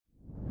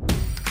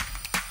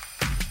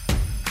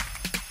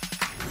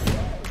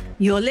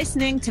You're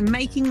listening to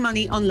Making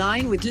Money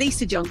Online with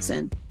Lisa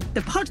Johnson,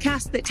 the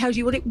podcast that tells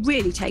you what it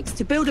really takes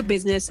to build a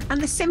business and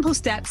the simple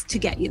steps to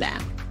get you there.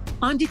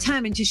 I'm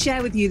determined to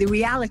share with you the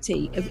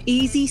reality of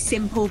easy,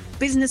 simple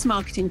business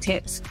marketing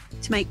tips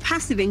to make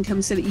passive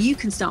income so that you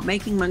can start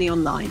making money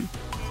online.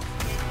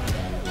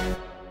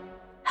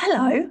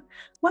 Hello,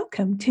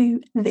 welcome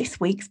to this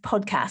week's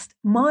podcast.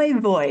 My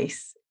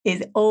voice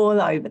is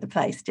all over the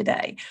place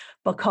today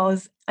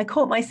because I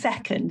caught my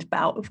second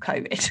bout of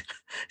COVID.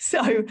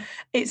 So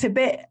it's a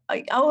bit,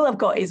 all I've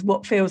got is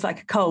what feels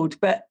like a cold,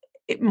 but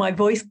my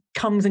voice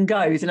comes and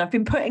goes. And I've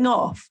been putting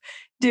off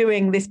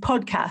doing this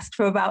podcast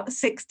for about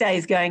 6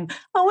 days going,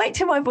 I'll wait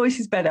till my voice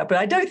is better, but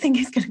I don't think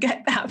it's going to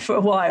get that for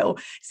a while.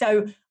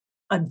 So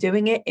I'm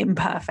doing it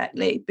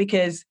imperfectly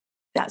because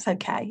that's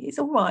okay. It's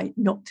all right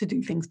not to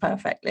do things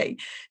perfectly.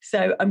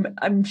 So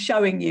I'm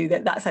showing you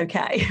that that's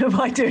okay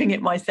by doing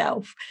it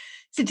myself.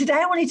 So today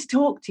I wanted to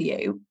talk to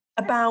you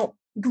about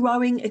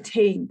growing a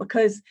team,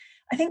 because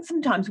I think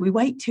sometimes we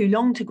wait too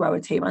long to grow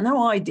a team. I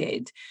know I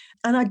did.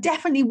 And I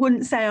definitely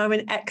wouldn't say I'm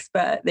an expert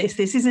at this.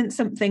 This isn't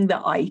something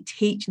that I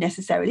teach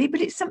necessarily,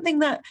 but it's something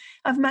that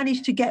I've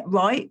managed to get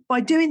right by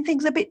doing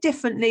things a bit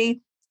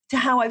differently to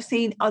how I've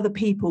seen other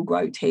people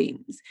grow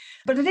teams.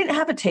 But I didn't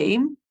have a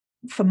team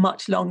for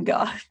much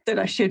longer than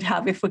I should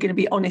have, if we're going to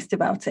be honest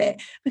about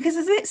it, because I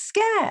was a bit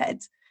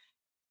scared.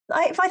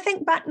 If I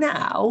think back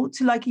now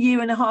to like a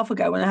year and a half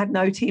ago when I had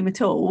no team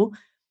at all,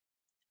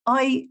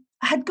 I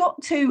had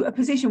got to a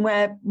position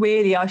where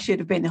really I should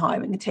have been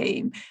hiring a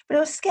team, but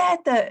I was scared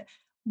that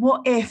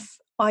what if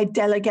I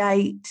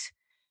delegate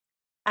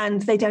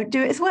and they don't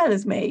do it as well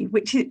as me,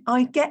 which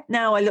I get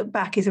now, I look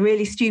back, is a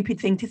really stupid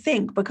thing to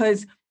think,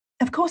 because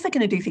of course they're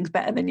going to do things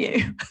better than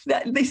you.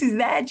 This is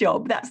their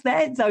job. That's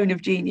their zone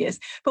of genius.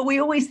 But we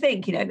always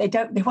think,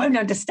 they won't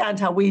understand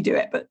how we do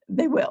it, but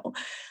they will.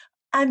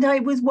 And I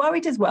was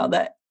worried as well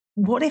that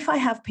what if I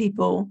have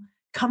people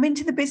come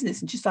into the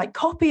business and just like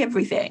copy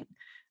everything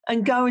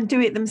and go and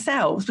do it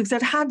themselves, because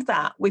I'd had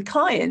that with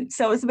clients.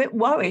 So I was a bit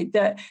worried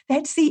that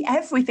they'd see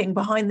everything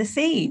behind the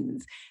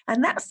scenes.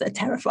 And that's a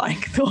terrifying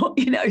thought,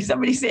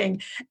 somebody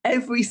seeing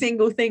every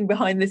single thing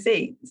behind the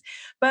scenes.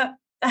 But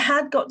I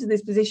had got to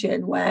this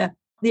position where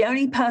the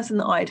only person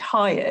that I'd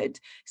hired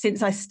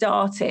since I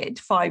started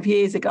 5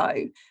 years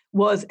ago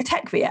was a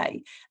tech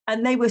VA,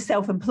 and they were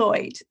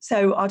self-employed.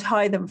 So I'd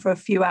hire them for a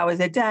few hours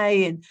a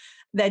day and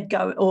they'd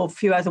go, or a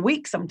few hours a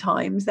week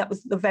sometimes. That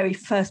was the very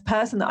first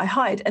person that I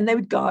hired, and they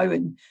would go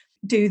and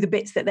do the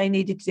bits that they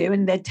needed to do,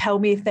 and they'd tell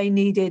me if they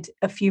needed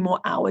a few more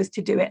hours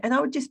to do it, and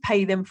I would just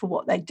pay them for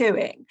what they're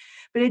doing.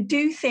 But I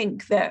do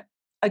think that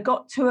I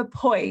got to a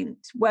point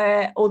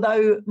where,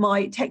 although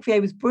my tech VA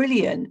was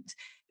brilliant,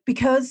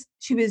 because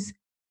she was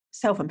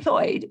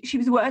self-employed, she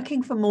was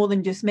working for more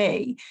than just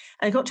me.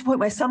 And I got to a point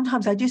where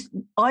sometimes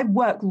I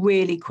work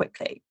really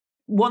quickly.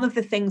 One of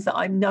the things that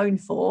I'm known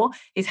for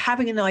is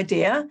having an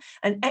idea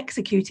and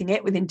executing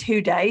it within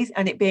 2 days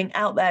and it being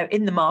out there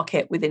in the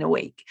market within a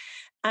week.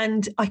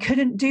 And I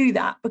couldn't do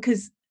that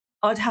because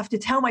I'd have to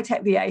tell my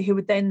tech VA, who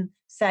would then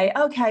say,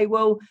 okay,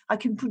 well, I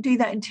can do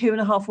that in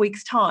 2.5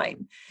 weeks'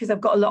 time because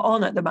I've got a lot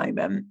on at the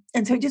moment.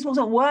 And so it just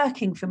wasn't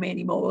working for me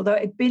anymore, although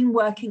it had been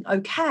working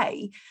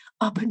okay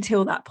up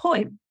until that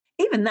point.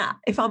 Even that,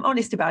 if I'm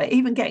honest about it,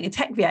 even getting a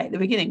tech VA at the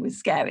beginning was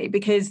scary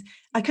because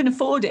I couldn't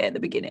afford it at the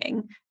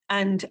beginning.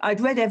 And I'd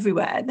read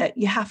everywhere that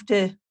you have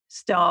to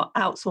start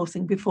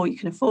outsourcing before you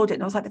can afford it.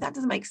 And I was like, but that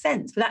doesn't make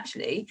sense. But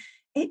actually,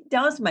 it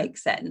does make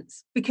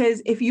sense,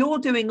 because if you're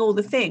doing all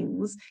the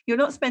things, you're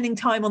not spending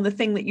time on the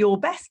thing that you're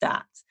best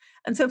at.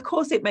 And so, of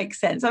course, it makes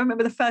sense. I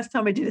remember the first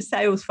time I did a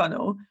sales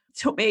funnel, it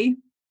took me,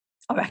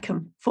 I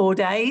reckon, 4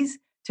 days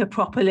to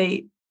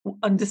properly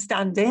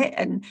understand it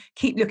and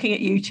keep looking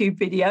at YouTube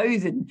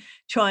videos and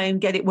try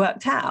and get it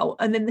worked out.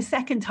 And then the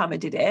second time I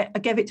did it, I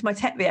gave it to my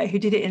tech VA, who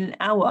did it in an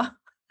hour.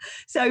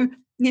 So,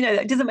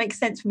 it doesn't make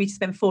sense for me to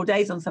spend 4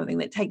 days on something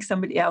that takes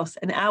somebody else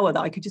an hour that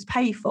I could just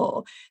pay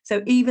for.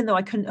 So even though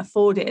I couldn't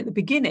afford it at the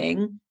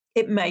beginning,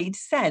 it made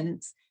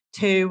sense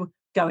to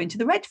go into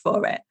the red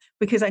for it,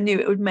 because I knew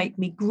it would make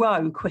me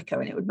grow quicker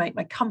and it would make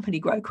my company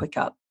grow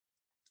quicker.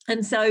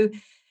 And so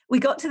we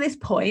got to this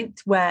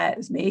point where it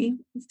was me,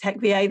 it's tech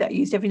VA that I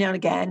used every now and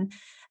again.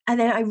 And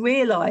then I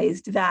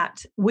realized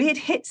that we had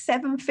hit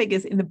 7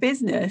 figures in the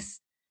business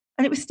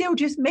and it was still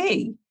just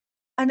me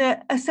and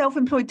a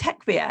self-employed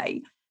tech VA.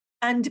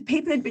 And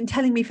people had been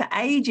telling me for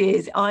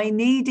ages I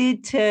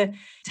needed to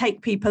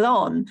take people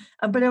on,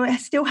 but I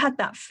still had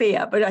that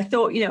fear. But I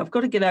thought, I've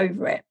got to get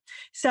over it.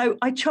 So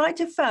I tried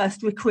to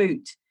first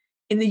recruit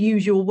in the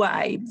usual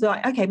way. So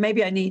like, okay,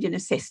 maybe I need an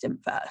assistant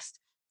first.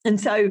 And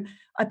so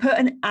I put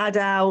an ad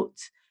out.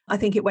 I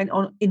think it went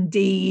on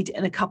Indeed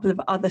and a couple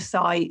of other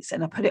sites,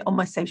 and I put it on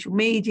my social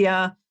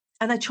media.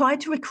 And I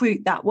tried to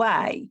recruit that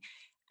way.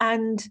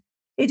 And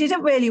it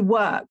didn't really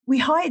work. We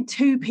hired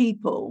 2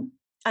 people.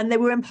 And they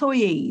were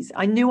employees.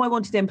 I knew I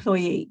wanted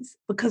employees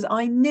because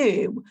I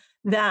knew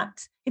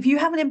that if you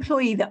have an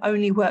employee that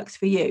only works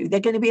for you, they're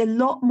going to be a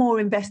lot more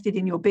invested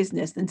in your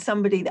business than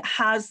somebody that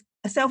has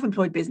a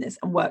self-employed business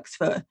and works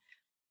for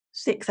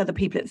 6 other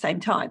people at the same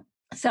time.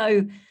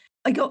 So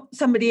I got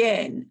somebody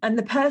in, and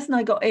the person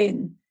I got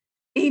in,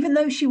 even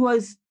though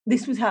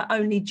this was her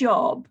only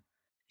job,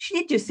 she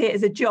did just see it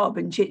as a job.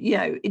 And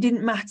it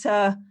didn't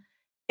matter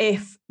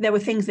if there were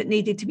things that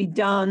needed to be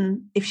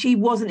done. If she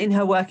wasn't in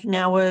her working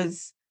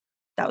hours,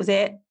 that was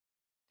it,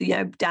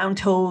 down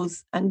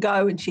tools and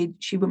go, and she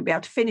wouldn't be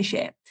able to finish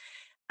it.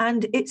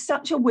 And it's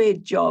such a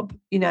weird job,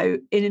 in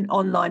an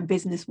online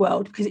business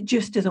world, because it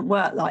just doesn't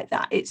work like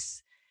that.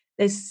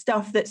 There's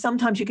stuff that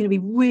sometimes you're going to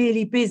be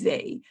really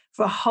busy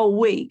for a whole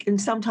week, and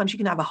sometimes you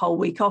can have a whole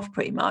week off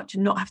pretty much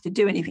and not have to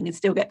do anything and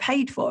still get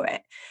paid for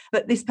it.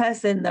 But this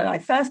person that I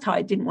first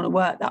hired didn't want to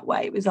work that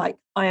way. It was like,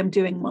 I am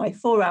doing my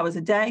 4 hours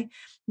a day.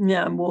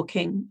 No, I'm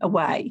walking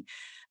away.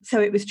 So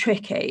it was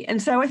tricky.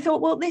 And so I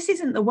thought, well, this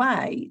isn't the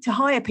way to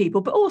hire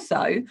people. But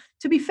also,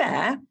 to be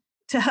fair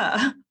to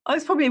her, I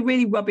was probably a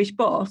really rubbish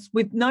boss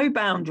with no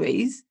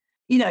boundaries.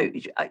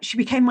 She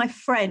became my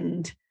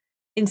friend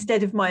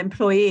instead of my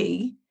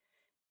employee.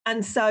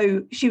 And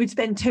so she would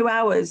spend 2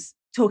 hours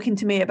talking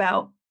to me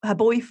about her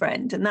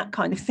boyfriend and that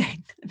kind of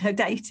thing, and her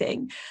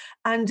dating.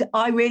 And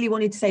I really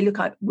wanted to say, look,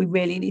 we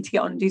really need to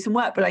get on and do some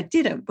work. But I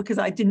didn't, because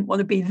I didn't want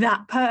to be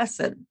that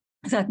person,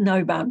 because I had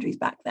no boundaries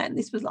back then.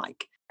 This was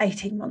like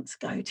 18 months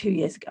ago, 2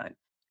 years ago.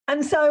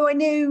 And so I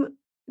knew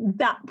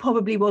that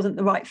probably wasn't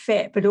the right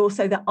fit, but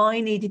also that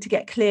I needed to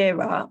get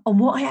clearer on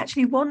what I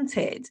actually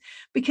wanted,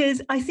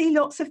 because I see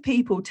lots of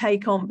people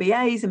take on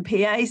VAs and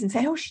PAs and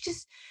say, oh,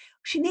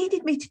 she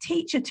needed me to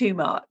teach her too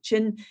much.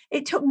 And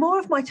it took more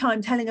of my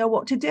time telling her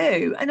what to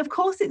do. And of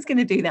course it's going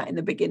to do that in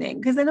the beginning,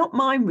 because they're not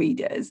mind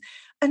readers.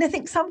 And I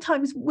think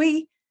sometimes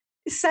we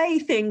say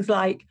things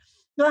like,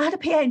 no, I had a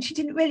PA and she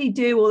didn't really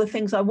do all the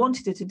things I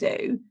wanted her to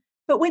do.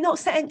 But we're not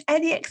setting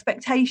any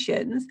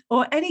expectations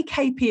or any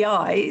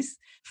KPIs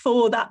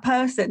for that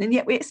person. And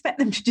yet we expect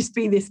them to just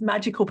be this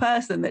magical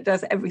person that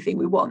does everything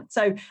we want.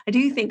 So I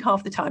do think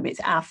half the time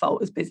it's our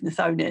fault as business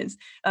owners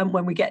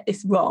when we get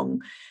this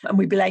wrong and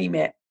we blame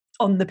it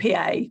on the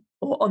PA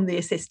or on the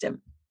assistant.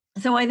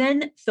 So I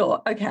then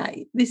thought,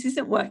 okay, this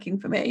isn't working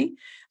for me.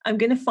 I'm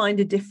going to find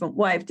a different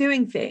way of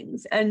doing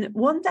things. And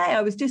one day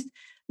I was just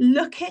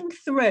looking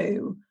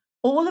through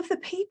all of the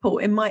people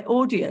in my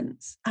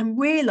audience and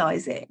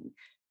realizing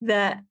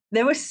that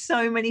there were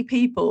so many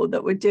people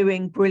that were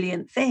doing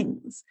brilliant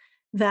things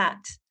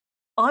that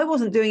I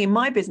wasn't doing in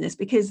my business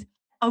because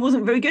I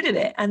wasn't very good at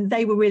it and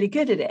they were really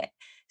good at it.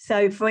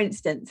 So for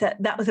instance,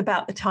 that was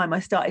about the time I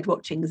started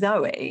watching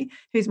Zoe,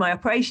 who's my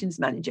operations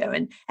manager.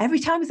 And every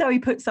time Zoe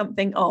put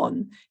something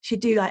on, she'd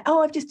do like,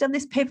 oh, I've just done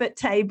this pivot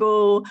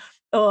table,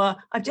 or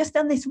I've just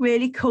done this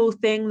really cool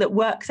thing that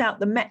works out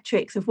the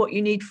metrics of what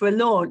you need for a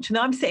launch. And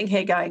I'm sitting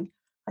here going,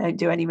 I don't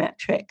do any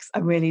metrics. I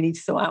really need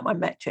to sort out my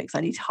metrics.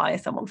 I need to hire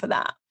someone for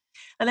that.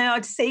 And then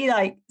I'd see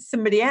like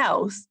somebody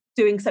else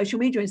doing social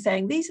media and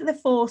saying, these are the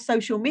 4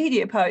 social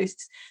media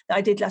posts that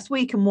I did last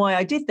week and why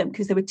I did them,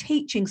 because they were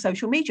teaching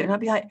social media. And I'd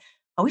be like,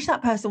 I wish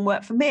that person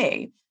worked for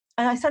me.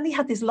 And I suddenly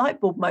had this light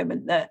bulb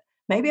moment that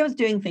maybe I was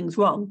doing things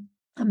wrong.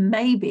 And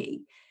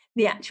maybe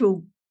the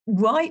actual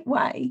right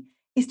way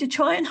is to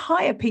try and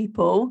hire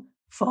people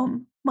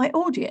from my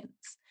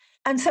audience.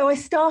 And so I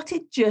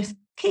started just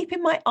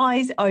keeping my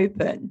eyes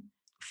open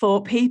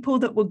for people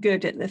that were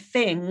good at the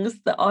things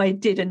that I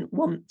didn't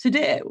want to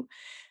do.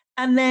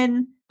 And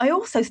then I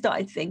also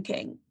started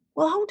thinking,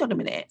 well, hold on a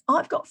minute.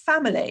 I've got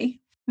family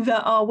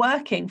that are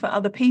working for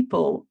other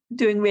people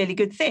doing really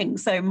good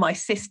things. So my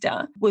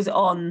sister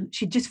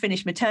she'd just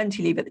finished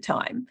maternity leave at the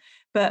time,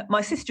 but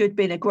my sister had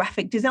been a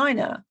graphic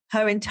designer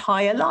her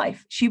entire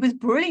life. She was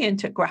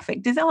brilliant at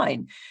graphic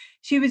design.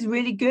 She was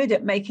really good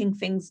at making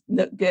things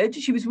look good.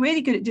 She was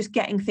really good at just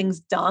getting things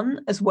done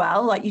as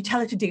well. Like you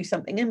tell her to do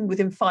something and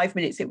within 5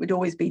 minutes, it would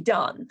always be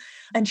done.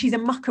 And she's a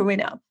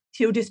muckeriner.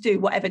 She'll just do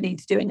whatever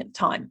needs doing at the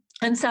time.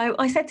 And so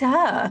I said to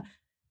her,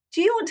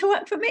 do you want to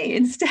work for me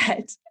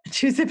instead?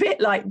 She was a bit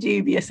like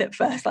dubious at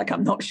first, like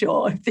I'm not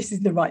sure if this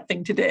is the right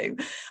thing to do.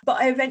 But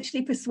I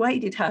eventually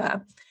persuaded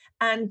her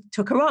and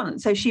took her on.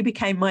 So she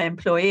became my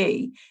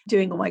employee,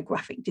 doing all my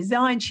graphic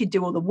design. She'd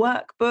do all the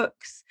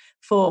workbooks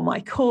for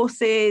my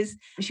courses.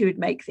 She would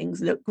make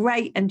things look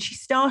great. And she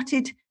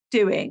started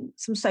doing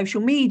some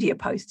social media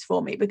posts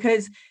for me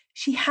because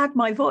she had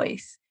my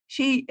voice.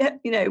 She,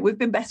 we've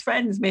been best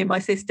friends, me and my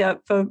sister,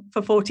 for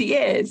 40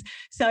 years.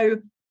 So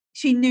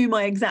she knew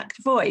my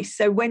exact voice.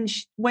 So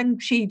when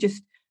she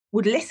just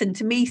would listen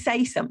to me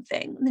say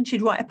something, and then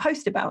she'd write a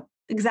post about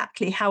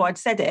exactly how I'd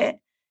said it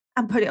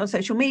and put it on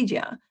social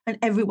media. And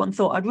everyone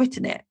thought I'd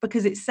written it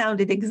because it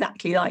sounded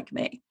exactly like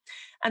me.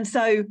 And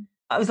so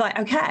I was like,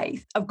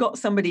 okay, I've got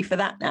somebody for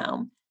that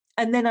now.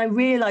 And then I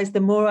realized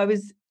the more I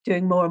was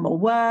doing more and more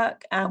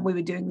work and we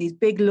were doing these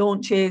big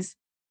launches,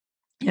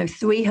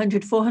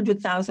 300,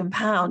 400,000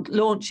 pound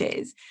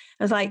launches.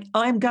 I was like,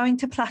 I'm going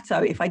to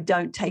plateau if I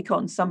don't take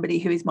on somebody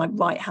who is my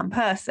right-hand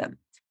person.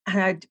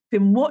 And I'd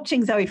been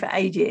watching Zoe for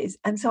ages.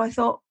 And so I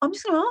thought, I'm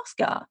just going to ask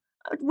her.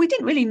 we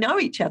didn't really know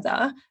each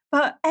other,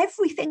 but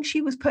everything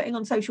she was putting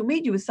on social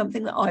media was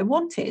something that I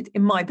wanted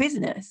in my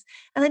business.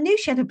 And I knew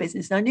she had a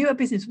business, and I knew her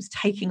business was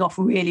taking off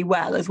really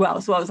well as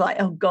well. So I was like,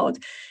 oh God,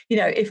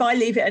 if I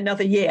leave it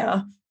another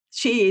year,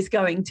 she is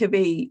going to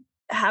be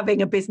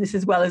having a business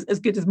as well as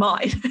good as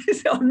mine.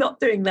 So I'm not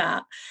doing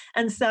that.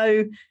 And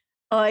so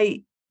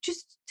I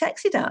just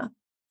texted her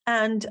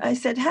and I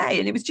said, hey,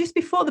 and it was just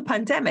before the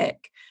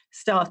pandemic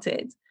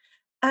started.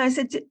 And I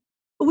said,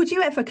 would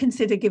you ever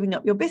consider giving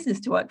up your business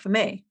to work for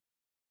me?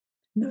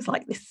 And there was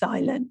like this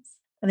silence.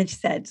 And then she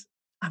said,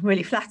 I'm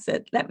really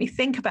flattered. Let me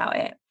think about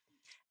it.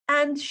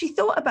 And she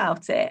thought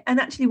about it. And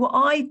actually, what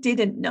I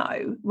didn't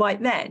know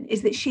right then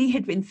is that she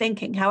had been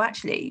thinking how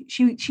actually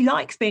she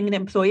likes being an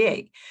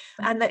employee,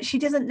 and that she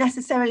doesn't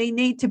necessarily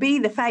need to be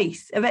the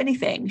face of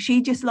anything.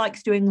 She just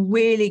likes doing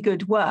really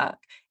good work.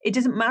 It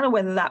doesn't matter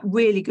whether that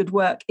really good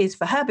work is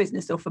for her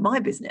business or for my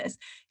business.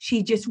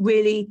 She just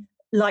really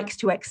likes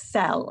to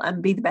excel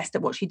and be the best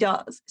at what she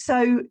does.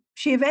 So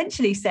she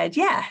eventually said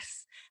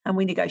yes. And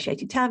we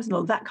negotiated terms and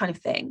all that kind of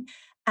thing.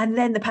 And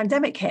then the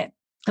pandemic hit.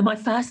 And my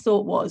first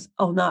thought was,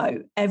 oh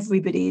no,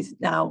 everybody's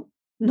now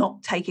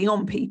not taking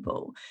on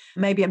people.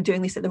 Maybe I'm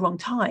doing this at the wrong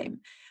time.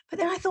 But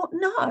then I thought,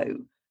 no,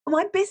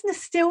 my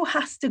business still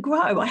has to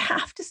grow. I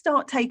have to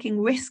start taking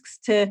risks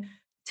to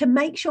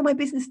make sure my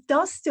business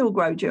does still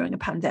grow during a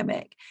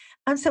pandemic.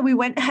 And so we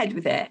went ahead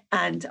with it,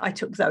 and I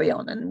took Zoe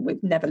on, and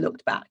we've never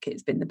looked back.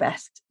 It's been the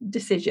best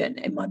decision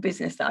in my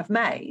business that I've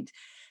made.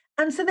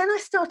 And so then I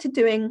started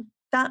doing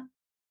that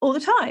all the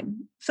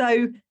time.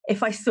 So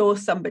if I saw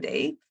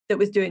somebody that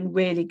was doing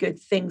really good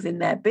things in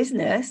their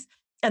business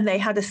and they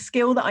had a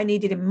skill that I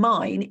needed in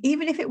mine,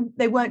 even if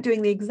they weren't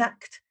doing the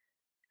exact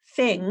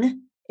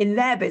thing in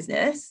their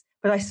business,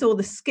 but I saw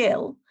the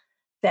skill,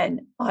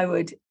 then I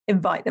would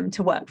invite them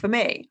to work for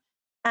me.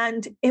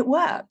 And it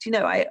worked.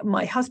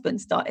 My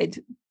husband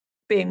started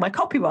being my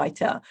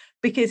copywriter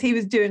because he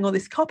was doing all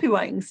this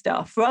copywriting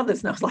stuff for others.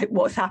 And I was like,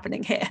 what's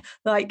happening here?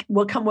 Like,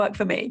 well, come work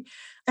for me.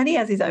 And he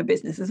has his own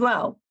business as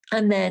well.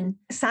 And then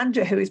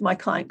Sandra, who is my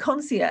client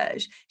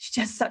concierge, she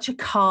has such a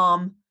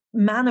calm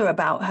manner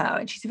about her,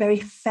 and she's a very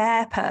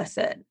fair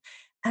person.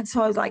 And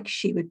so I was like,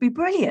 she would be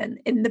brilliant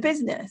in the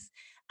business.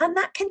 And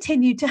that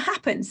continued to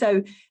happen.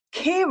 So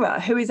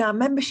Kira, who is our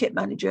membership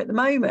manager at the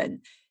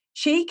moment,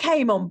 she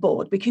came on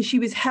board because she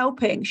was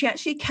helping. She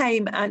actually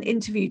came and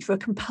interviewed for a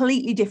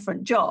completely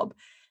different job.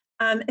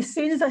 And as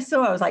soon as I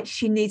saw her, I was like,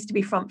 she needs to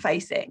be front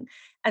facing.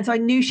 And so I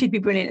knew she'd be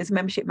brilliant as a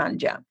membership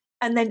manager.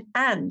 And then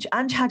Ange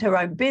had her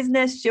own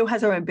business. Jill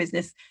has her own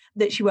business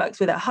that she works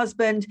with her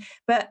husband.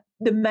 But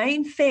the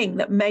main thing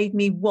that made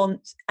me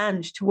want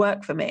Ange to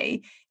work for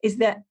me is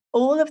that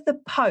all of the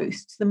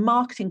posts, the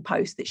marketing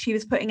posts that she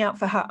was putting out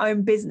for her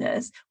own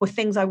business were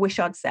things I wish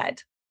I'd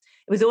said.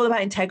 It was all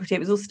about integrity. It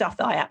was all stuff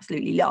that I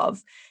absolutely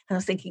love. And I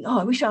was thinking,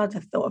 I wish I'd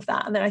have thought of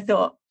that. And then I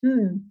thought,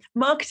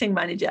 marketing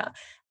manager.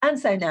 And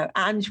so now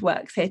Ange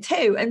works here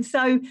too. And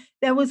so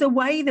there was a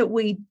way that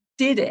we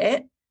did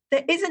it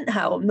that isn't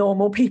how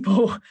normal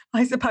people,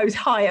 I suppose,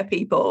 hire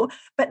people.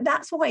 But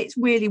that's why it's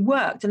really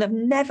worked. And I've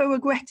never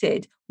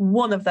regretted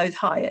one of those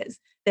hires.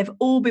 They've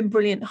all been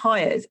brilliant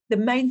hires. The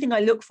main thing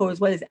I look for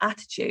as well is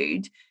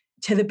attitude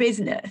to the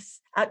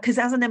business. Because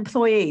as an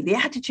employee, the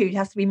attitude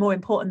has to be more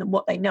important than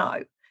what they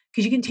know.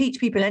 Because you can teach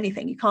people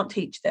anything. You can't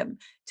teach them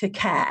to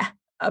care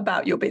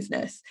about your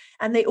business.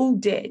 And they all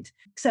did.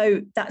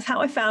 So that's how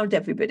I found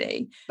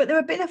everybody. But there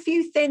have been a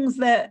few things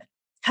that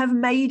have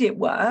made it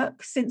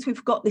work since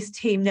we've got this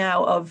team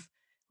now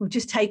we've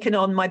just taken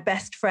on my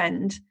best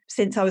friend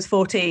since I was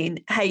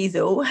 14,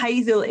 Hazel.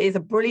 Hazel is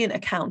a brilliant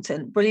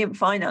accountant, brilliant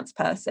finance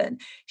person.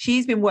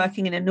 She's been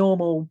working in a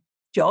normal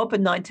job, a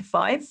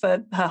 9-to-5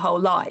 for her whole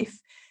life,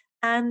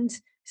 and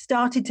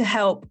started to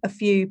help a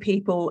few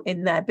people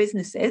in their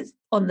businesses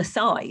on the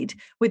side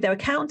with their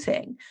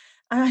accounting.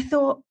 And I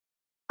thought,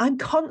 I'm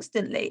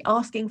constantly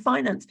asking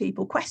finance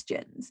people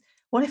questions.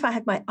 What if I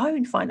had my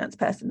own finance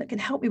person that can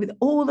help me with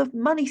all the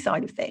money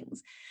side of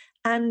things?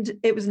 And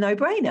it was a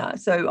no-brainer.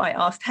 So I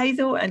asked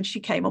Hazel and she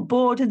came on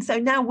board. And so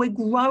now we're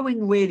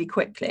growing really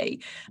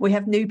quickly. We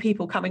have new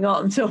people coming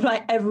on sort of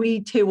like every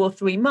 2 or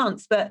 3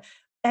 months, but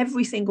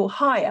every single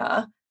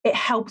hire, it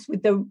helps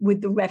with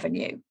the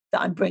revenue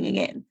that I'm bringing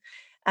in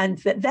and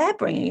that they're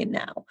bringing in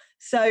now.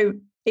 So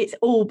it's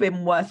all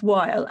been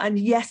worthwhile. And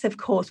yes, of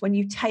course, when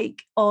you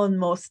take on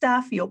more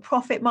staff, your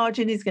profit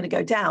margin is going to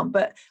go down.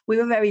 But we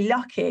were very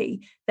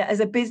lucky that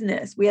as a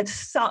business, we had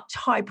such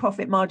high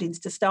profit margins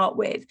to start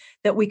with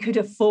that we could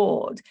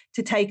afford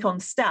to take on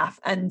staff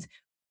and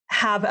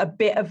have a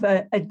bit of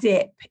a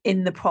dip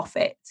in the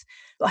profit.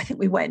 I think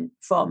we went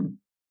from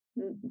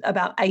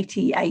about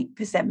 88%,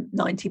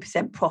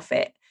 90%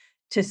 profit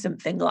to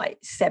something like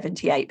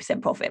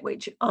 78% profit,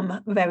 which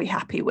I'm very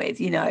happy with.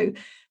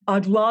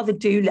 I'd rather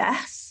do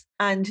less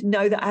and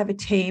know that I have a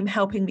team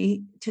helping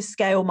me to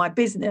scale my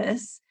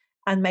business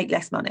and make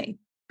less money,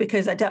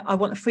 because I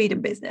want a freedom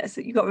business.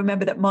 You've got to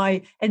remember that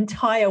my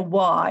entire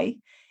why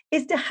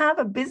is to have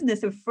a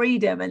business of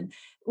freedom and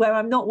where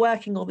I'm not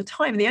working all the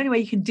time. And the only way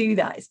you can do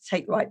that is to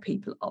take the right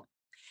people on.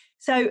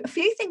 So a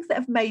few things that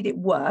have made it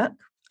work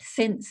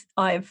since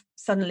I've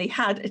suddenly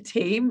had a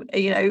team.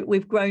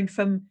 We've grown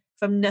from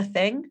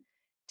nothing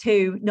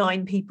to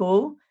 9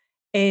 people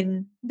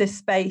in the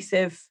space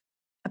of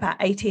about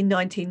 18,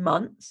 19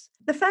 months.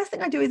 The first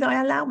thing I do is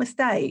I allow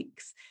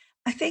mistakes.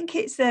 I think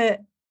it's a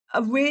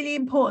really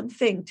important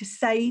thing to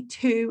say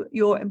to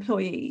your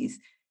employees,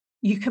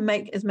 you can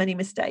make as many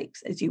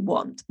mistakes as you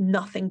want.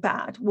 Nothing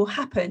bad will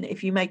happen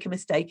if you make a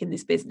mistake in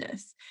this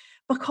business,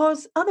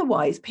 because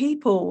otherwise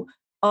people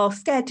are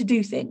scared to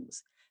do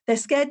things. They're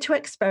scared to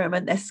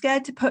experiment. They're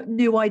scared to put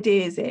new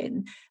ideas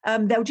in.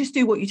 They'll just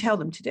do what you tell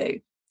them to do.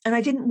 And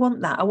I didn't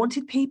want that. I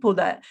wanted people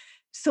that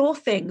saw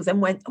things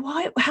and went,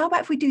 how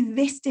about if we do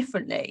this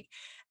differently?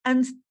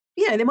 And,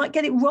 they might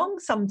get it wrong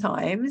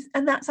sometimes,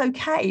 and that's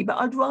okay. But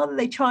I'd rather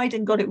they tried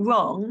and got it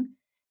wrong,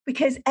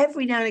 because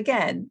every now and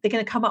again, they're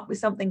going to come up with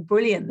something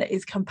brilliant that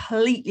is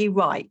completely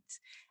right.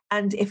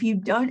 And if you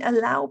don't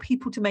allow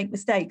people to make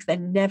mistakes, they're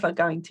never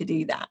going to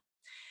do that.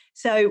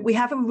 So we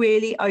have a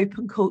really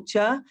open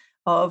culture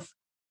of,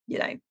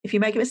 if you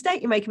make a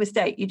mistake, you make a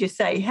mistake. You just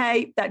say,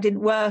 hey, that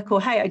didn't work.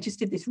 Or, hey, I just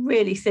did this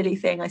really silly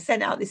thing. I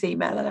sent out this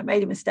email and I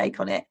made a mistake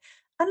on it.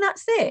 And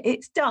that's it.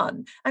 It's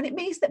done. And it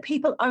means that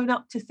people own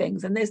up to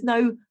things, and there's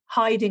no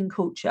hiding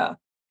culture,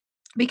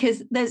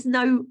 because there's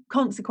no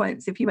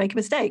consequence if you make a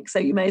mistake. So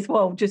you may as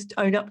well just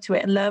own up to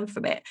it and learn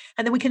from it.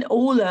 And then we can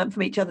all learn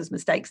from each other's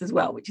mistakes as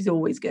well, which is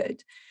always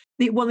good.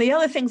 One of the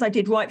other things I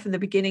did right from the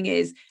beginning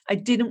is I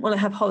didn't want to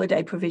have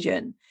holiday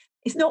provision.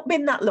 It's not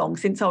been that long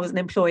since I was an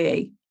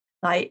employee.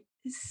 Like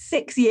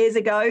 7 years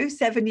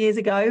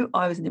ago,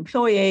 I was an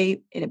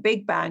employee in a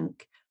big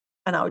bank,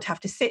 and I would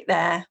have to sit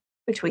there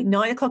between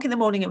 9 o'clock in the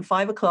morning and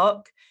 5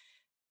 o'clock.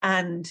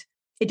 And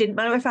it didn't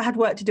matter if I had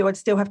work to do, I'd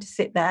still have to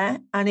sit there.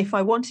 And if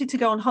I wanted to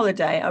go on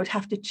holiday, I would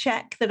have to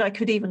check that I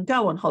could even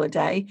go on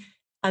holiday.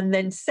 And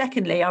then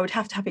secondly, I would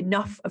have to have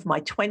enough of my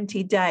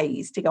 20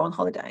 days to go on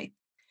holiday.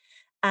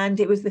 And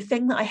it was the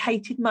thing that I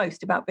hated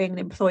most about being an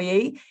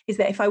employee, is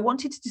that if I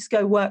wanted to just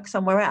go work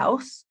somewhere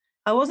else,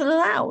 I wasn't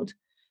allowed,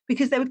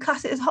 because they would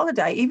class it as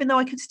holiday. Even though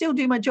I could still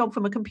do my job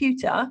from a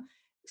computer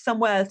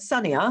somewhere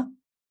sunnier,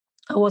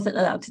 I wasn't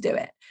allowed to do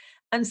it.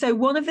 And so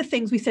one of the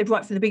things we said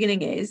right from the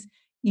beginning is,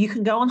 you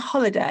can go on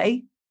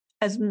holiday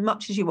as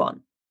much as you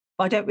want.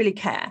 I don't really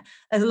care.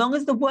 As long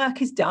as the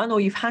work is done,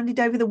 or you've handed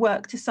over the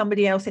work to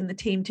somebody else in the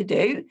team to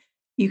do,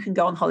 you can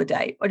go on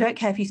holiday. I don't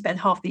care if you spend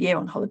half the year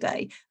on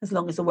holiday, as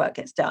long as the work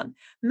gets done.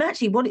 And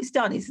actually what it's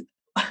done is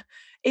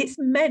it's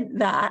meant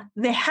that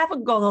they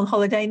haven't gone on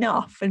holiday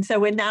enough. And so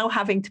we're now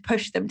having to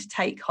push them to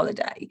take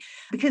holiday,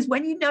 because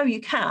when you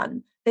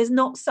can, there's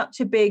not such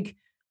a big,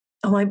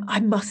 I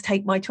must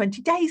take my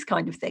 20 days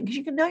kind of thing, because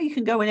you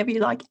can go whenever you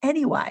like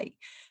anyway.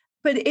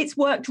 But it's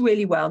worked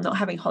really well not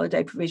having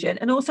holiday provision.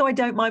 And also, I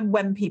don't mind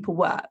when people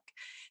work.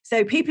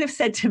 So people have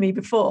said to me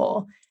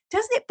before,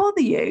 doesn't it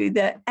bother you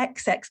that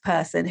XX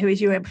person, who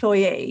is your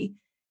employee,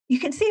 you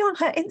can see on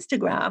her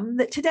Instagram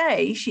that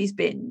today she's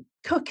been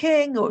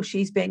cooking, or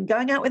she's been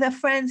going out with her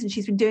friends, and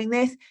she's been doing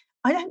this?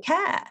 I don't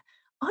care.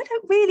 I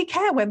don't really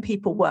care when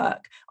people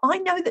work. I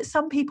know that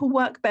some people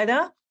work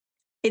better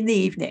in the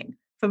evening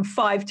from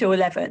 5 to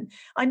 11.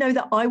 I know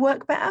that I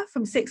work better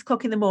from 6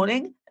 o'clock in the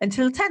morning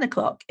until 10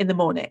 o'clock in the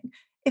morning.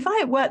 If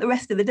I work the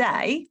rest of the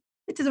day,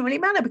 it doesn't really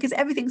matter, because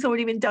everything's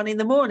already been done in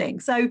the morning.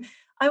 So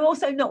I'm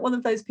also not one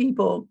of those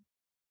people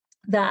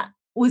that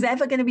was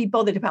ever going to be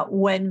bothered about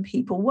when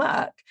people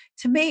work.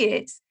 To me,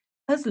 it's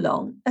as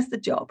long as the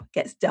job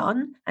gets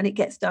done, and it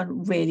gets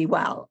done really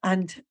well.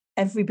 And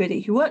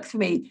everybody who works for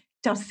me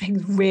does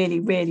things really,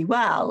 really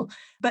well,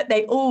 but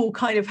they all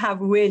kind of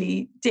have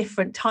really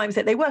different times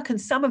that they work. And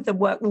some of them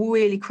work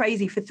really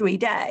crazy for 3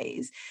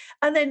 days,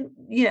 and then,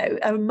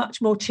 are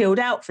much more chilled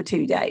out for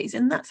 2 days.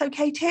 And that's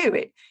okay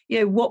too.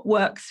 What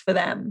works for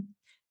them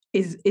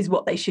is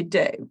what they should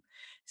do.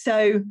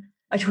 So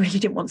I really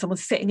didn't want someone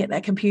sitting at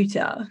their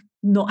computer,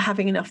 not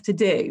having enough to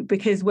do,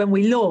 because when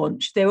we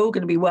launch, they're all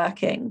going to be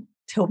working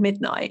till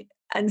midnight.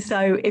 And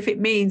so if it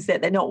means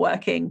that they're not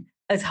working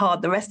as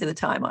hard the rest of the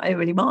time, I don't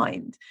really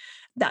mind.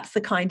 That's the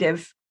kind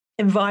of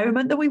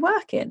environment that we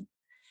work in.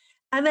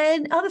 And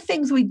then other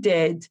things we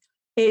did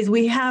is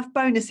we have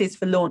bonuses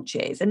for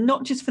launches, and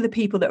not just for the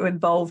people that are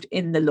involved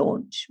in the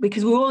launch,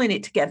 because we're all in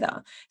it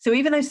together. So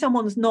even though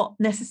someone's not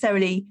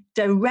necessarily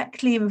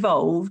directly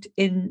involved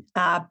in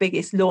our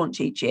biggest launch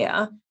each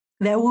year,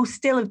 they will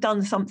still have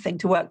done something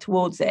to work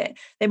towards it.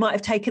 They might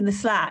have taken the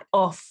slack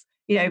off,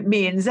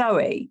 me and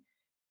Zoe.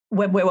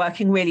 When we're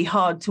working really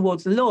hard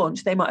towards the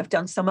launch, they might have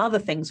done some other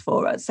things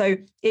for us. So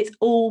it's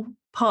all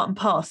part and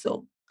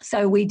parcel.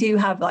 So we do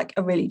have like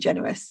a really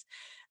generous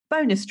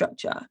bonus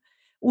structure.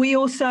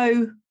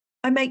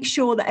 I make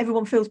sure that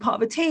everyone feels part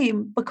of a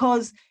team,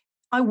 because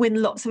I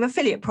win lots of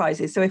affiliate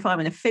prizes. So if I'm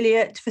an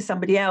affiliate for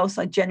somebody else,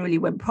 I generally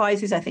win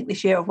prizes. I think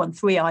this year I've won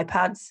 3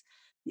 iPads,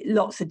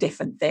 lots of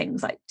different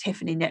things like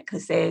Tiffany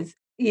necklaces,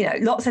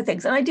 lots of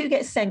things. And I do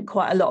get sent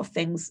quite a lot of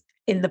things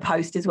in the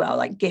post as well,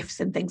 like gifts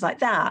and things like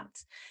that.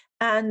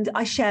 And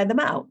I share them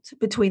out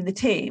between the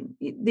team.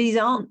 These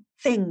aren't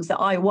things that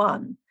I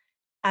won.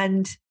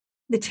 And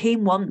the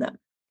team won them,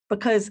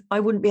 because I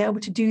wouldn't be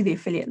able to do the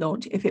affiliate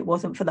launch if it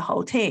wasn't for the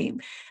whole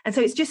team. And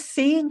so it's just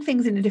seeing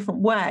things in a different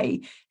way,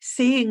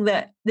 seeing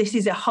that this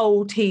is a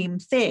whole team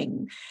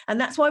thing.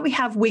 And that's why we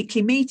have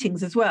weekly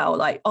meetings as well,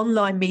 like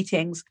online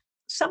meetings.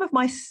 Some of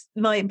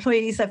my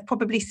employees I've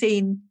probably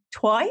seen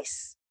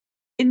twice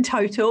in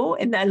total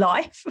in their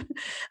life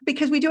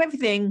because we do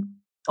everything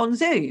on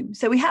Zoom.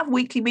 So we have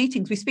weekly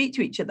meetings. We speak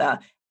to each other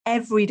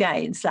every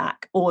day in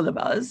Slack, all of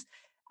us,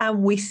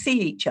 and we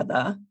see each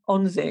other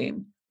on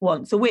Zoom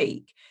once a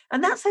week.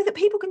 And that's so that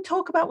people can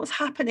talk about what's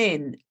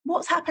happening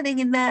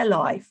in their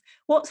life,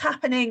 what's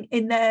happening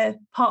in their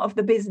part of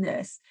the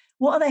business,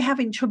 what are they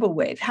having trouble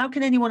with, how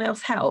can anyone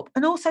else help?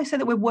 And also so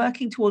that we're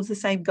working towards the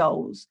same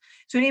goals.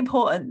 It's really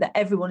important that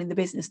everyone in the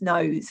business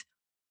knows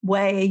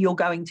where you're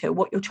going to,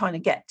 what you're trying to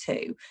get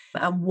to,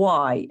 and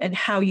why, and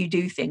how you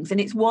do things.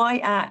 And it's why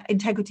our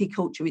integrity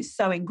culture is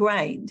so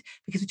ingrained,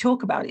 because we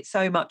talk about it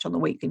so much on the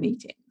weekly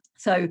meeting.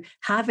 So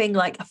having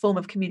like a form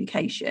of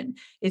communication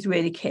is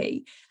really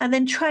key. And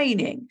then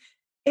training.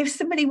 If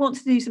somebody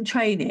wants to do some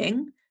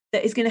training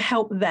that is going to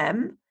help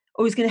them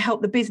or is going to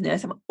help the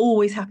business, I'm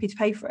always happy to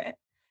pay for it,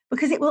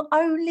 because it will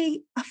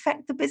only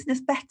affect the business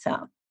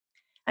better.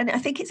 And I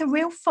think it's a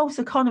real false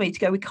economy to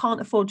go, we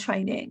can't afford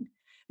training.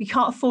 We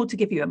can't afford to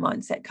give you a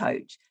mindset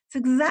coach. It's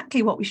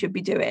exactly what we should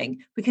be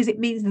doing, because it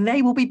means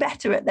they will be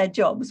better at their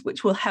jobs,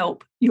 which will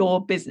help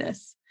your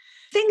business.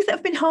 Things that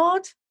have been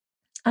hard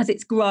as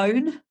it's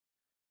grown.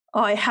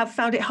 I have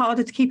found it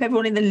harder to keep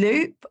everyone in the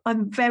loop.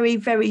 I'm very,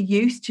 very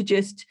used to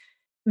just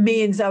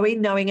me and Zoe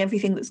knowing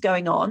everything that's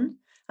going on.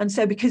 And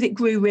so because it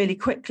grew really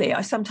quickly,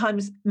 I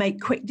sometimes make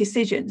quick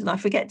decisions and I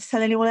forget to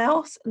tell anyone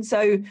else. And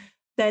so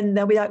then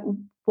they'll be like,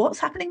 what's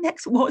happening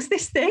next? What's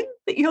this thing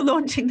that you're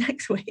launching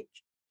next week?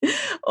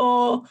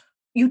 Or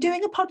you're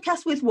doing a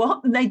podcast with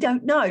what? And they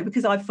don't know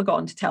because I've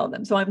forgotten to tell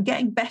them. So I'm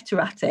getting better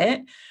at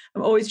it.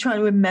 I'm always trying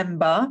to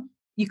remember.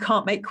 You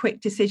can't make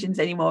quick decisions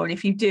anymore. And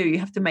if you do, you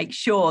have to make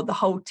sure the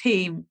whole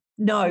team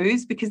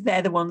knows, because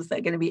they're the ones that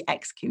are going to be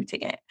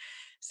executing it.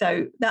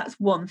 So that's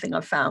one thing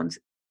I've found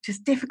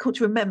just difficult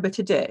to remember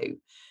to do.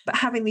 But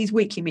having these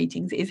weekly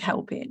meetings is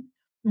helping.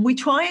 And we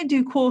try and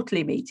do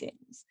quarterly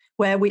meetings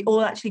where we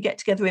all actually get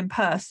together in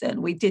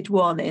person. We did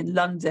one in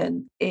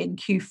London in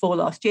Q4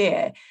 last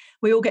year.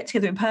 We all get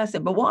together in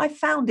person. But what I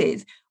found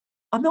is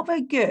I'm not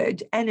very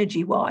good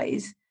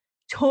energy-wise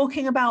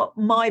talking about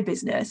my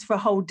business for a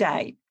whole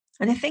day.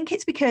 And I think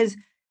it's because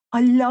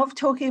I love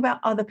talking about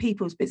other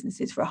people's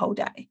businesses for a whole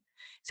day.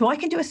 So I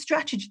can do a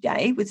strategy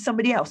day with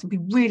somebody else and be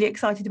really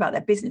excited about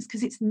their business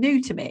because it's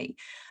new to me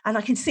and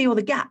I can see all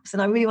the gaps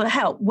and I really want to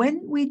help.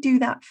 When we do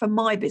that for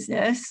my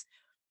business,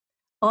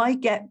 I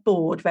get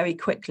bored very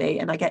quickly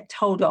and I get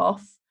told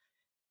off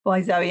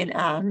by Zoe and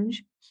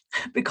Ange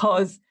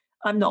because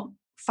I'm not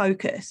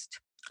focused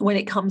when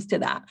it comes to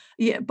that.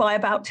 Yeah, by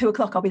about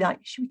 2:00, I'll be like,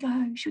 should we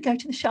go? Should we go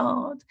to the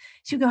Shard?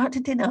 Should we go out to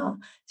dinner?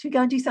 Should we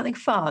go and do something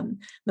fun?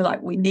 They're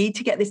like, we need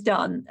to get this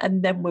done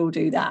and then we'll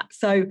do that.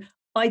 So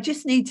I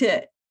just need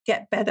to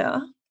get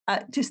better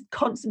at just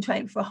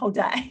concentrating for a whole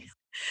day.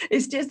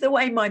 It's just the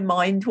way my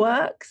mind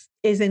works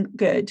isn't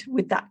good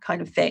with that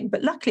kind of thing.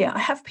 But luckily I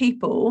have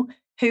people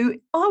who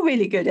are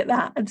really good at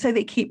that. And so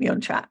they keep me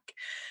on track,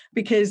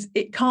 because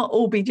it can't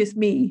all be just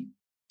me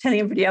telling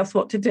everybody else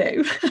what to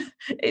do.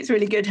 It's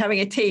really good having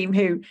a team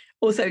who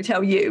also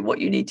tell you what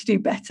you need to do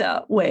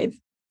better with.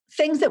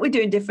 Things that we're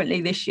doing differently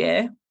this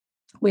year,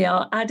 we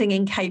are adding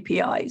in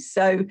KPIs.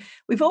 So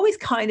we've always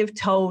kind of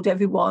told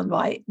everyone,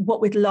 right, what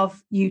we'd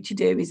love you to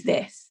do is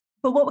this.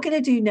 But what we're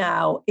going to do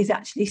now is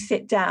actually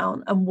sit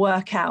down and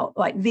work out,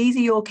 like, these are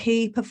your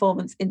key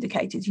performance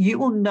indicators. You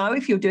will know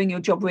if you're doing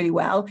your job really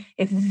well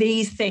if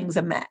these things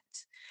are met,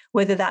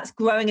 whether that's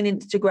growing an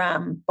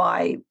Instagram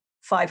by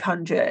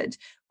 500,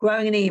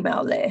 growing an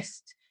email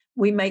list,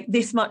 we make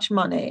this much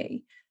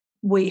money,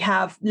 we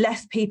have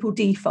less people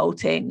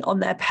defaulting on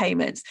their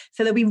payments.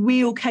 So there'll be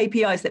real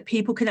KPIs that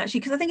people can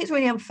actually, because I think it's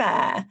really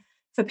unfair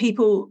for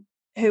people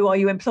who are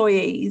your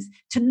employees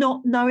to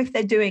not know if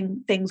they're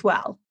doing things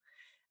well.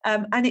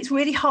 And it's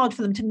really hard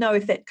for them to know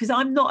if that, because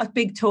I'm not a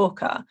big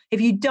talker. If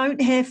you don't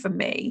hear from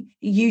me,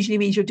 it usually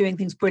means you're doing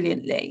things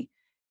brilliantly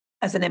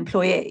as an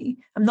employee.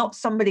 I'm not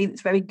somebody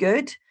that's very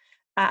good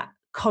at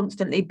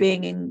constantly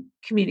being in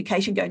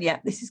communication, going, yeah,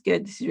 this is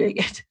good, this is really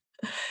good.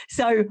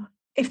 So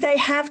if they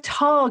have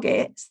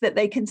targets that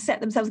they can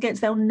set themselves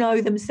against, they'll know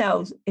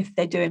themselves if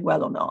they're doing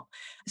well or not.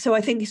 So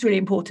I think it's really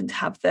important to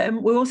have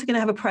them. We're also going to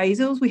have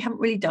appraisals. We haven't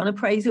really done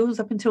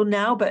appraisals up until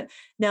now, but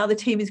now the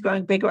team is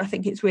growing bigger. I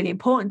think it's really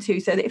important too,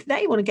 so that if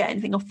they want to get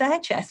anything off their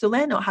chest or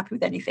they're not happy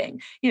with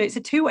anything, it's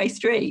a two-way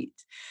street.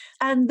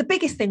 And the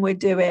biggest thing we're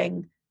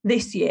doing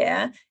this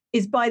year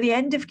is by the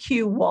end of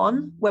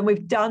Q1, when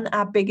we've done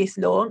our biggest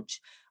launch,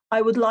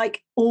 I would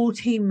like all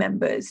team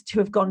members to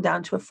have gone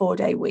down to a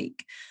 4-day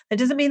week. That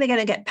doesn't mean they're going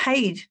to get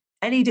paid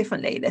any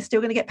differently. They're still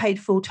going to get paid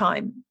full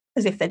time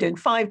as if they're doing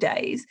 5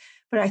 days.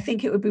 But I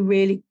think it would be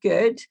really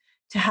good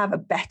to have a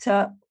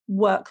better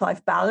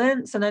work-life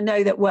balance. And I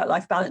know that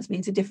work-life balance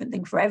means a different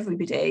thing for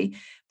everybody,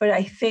 but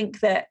I think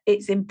that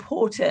it's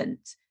important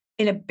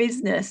in a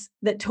business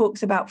that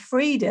talks about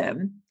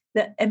freedom,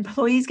 that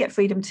employees get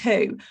freedom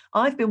too.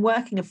 I've been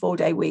working a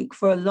 4-day week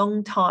for a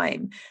long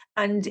time,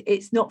 and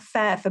it's not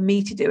fair for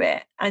me to do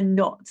it and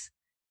not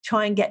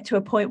try and get to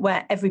a point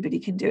where everybody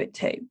can do it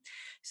too.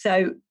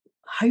 So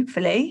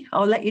hopefully,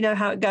 I'll let you know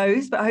how it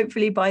goes, but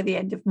hopefully by the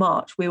end of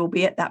March, we will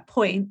be at that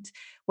point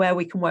where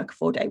we can work a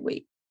 4-day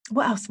week.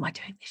 What else am I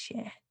doing this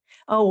year?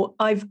 Oh,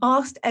 I've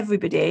asked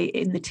everybody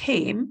in the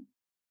team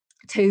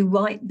to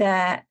write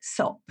their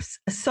SOPs.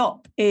 A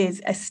SOP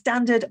is a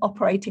standard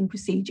operating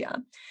procedure.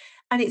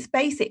 And it's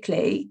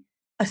basically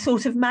a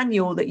sort of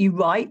manual that you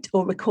write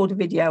or record a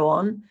video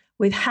on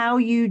with how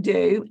you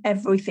do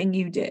everything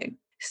you do.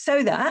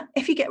 So that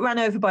if you get run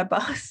over by a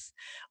bus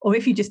or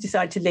if you just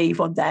decide to leave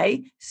one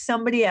day,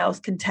 somebody else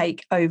can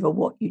take over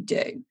what you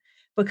do.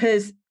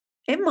 Because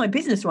in my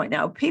business right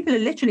now, people are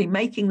literally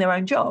making their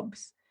own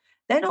jobs.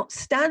 They're not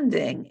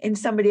standing in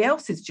somebody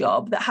else's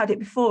job that had it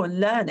before and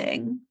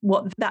learning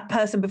what that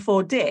person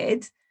before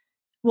did.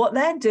 What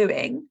they're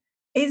doing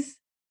is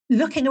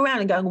looking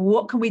around and going,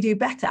 what can we do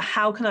better?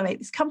 How can I make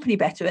this company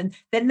better? And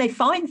then they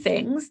find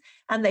things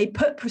and they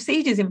put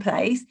procedures in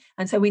place.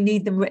 And so we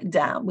need them written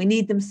down. We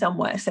need them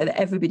somewhere so that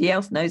everybody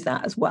else knows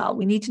that as well.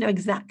 We need to know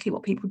exactly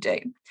what people do.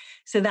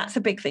 So that's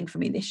a big thing for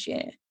me this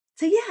year.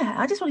 So yeah,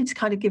 I just wanted to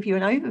kind of give you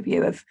an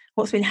overview of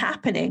what's been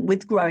happening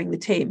with growing the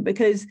team,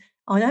 because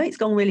I know it's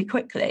gone really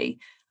quickly.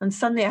 And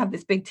suddenly I have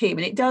this big team,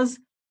 and it does,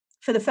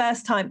 for the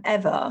first time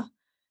ever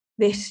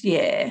this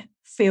year,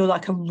 feel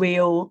like a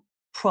real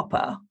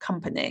proper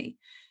company,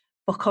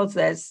 because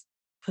there's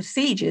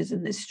procedures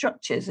and there's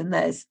structures and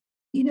there's,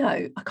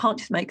 I can't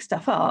just make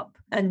stuff up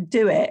and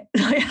do it.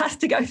 It has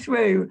to go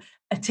through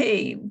a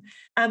team.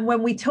 And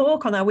when we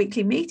talk on our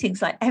weekly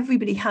meetings, like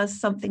everybody has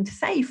something to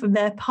say from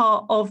their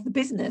part of the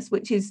business,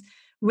 which is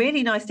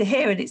really nice to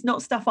hear. And it's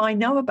not stuff I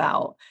know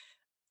about.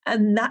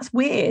 And that's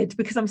weird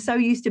because I'm so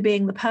used to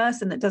being the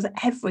person that does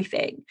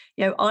everything.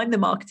 I'm the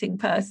marketing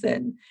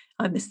person,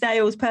 I'm the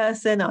sales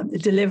person, I'm the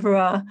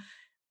deliverer,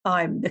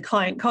 I'm the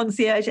client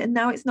concierge, and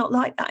now it's not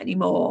like that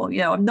anymore.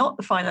 I'm not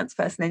the finance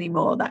person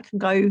anymore. That can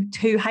go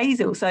to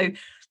Hazel. So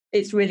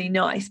it's really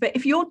nice. But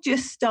if you're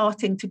just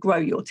starting to grow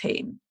your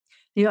team,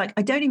 you're like,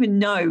 I don't even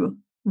know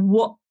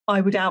what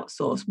I would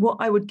outsource, what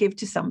I would give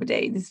to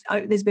somebody.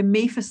 There's been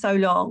me for so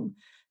long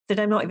that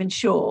I'm not even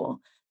sure.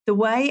 The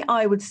way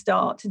I would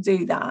start to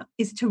do that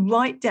is to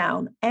write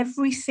down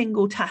every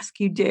single task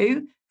you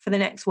do for the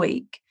next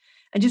week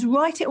and just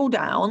write it all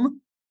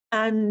down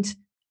and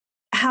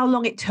how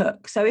long it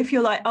took. So if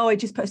you're like, I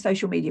just put a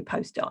social media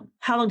post on,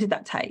 how long did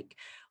that take?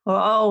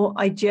 Or,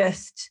 I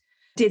just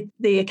did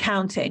the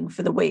accounting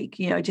for the week,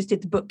 just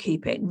did the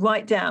bookkeeping,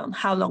 write down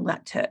how long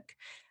that took.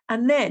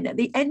 And then at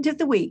the end of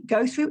the week,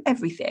 go through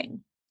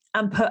everything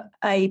and put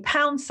a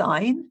pound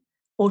sign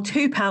or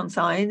 2 pound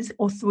signs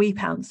or 3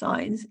 pound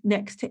signs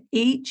next to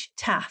each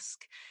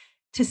task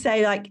to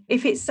say, like,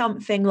 if it's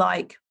something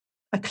like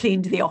I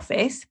cleaned the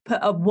office, put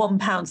a 1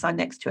 pound sign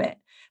next to it,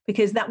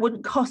 because that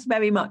wouldn't cost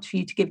very much for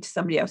you to give to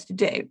somebody else to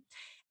do.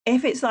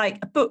 If it's like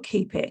a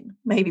bookkeeping,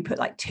 maybe put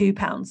like 2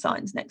 pound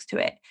signs next to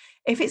it.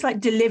 If it's like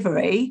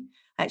delivery,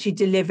 actually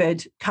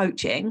delivered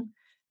coaching,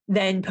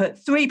 then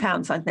put 3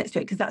 pound signs next to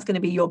it, because that's going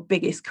to be your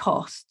biggest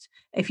cost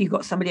if you've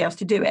got somebody else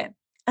to do it.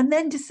 And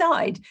then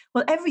decide,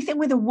 well, everything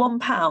with a 1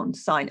 pound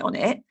sign on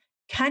it,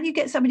 can you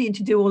get somebody in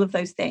to do all of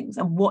those things?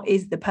 And what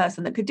is the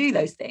person that could do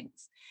those things?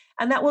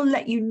 And that will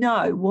let you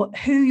know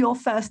who your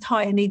first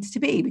hire needs to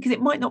be, because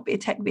it might not be a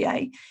tech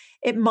VA.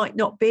 It might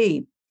not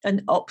be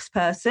an ops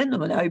person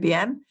or an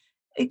OBM.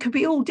 It could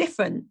be all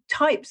different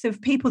types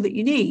of people that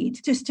you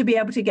need just to be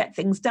able to get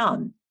things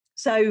done.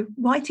 So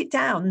write it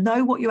down,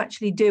 know what you're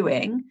actually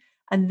doing,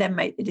 and then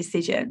make the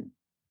decision.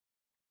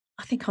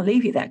 I think I'll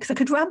leave you there because I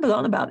could ramble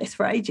on about this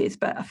for ages,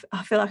 but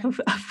I feel like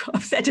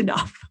I've said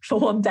enough for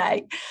one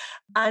day.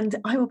 And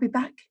I will be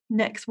back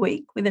next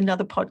week with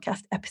another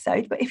podcast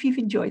episode. But if you've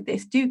enjoyed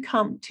this, do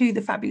come to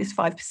the Fabulous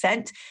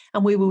 5%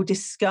 and we will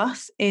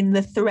discuss in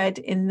the thread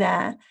in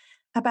there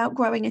about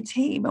growing a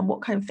team and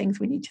what kind of things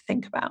we need to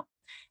think about.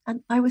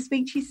 And I will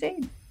speak to you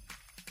soon.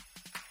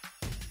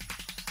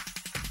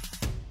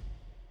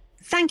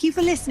 Thank you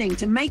for listening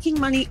to Making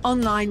Money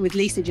Online with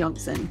Lisa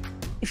Johnson.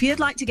 If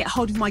you'd like to get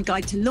hold of my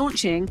guide to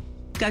launching,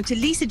 go to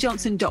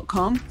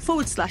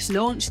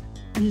lisajohnson.com/launch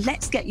and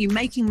let's get you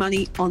making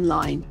money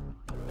online.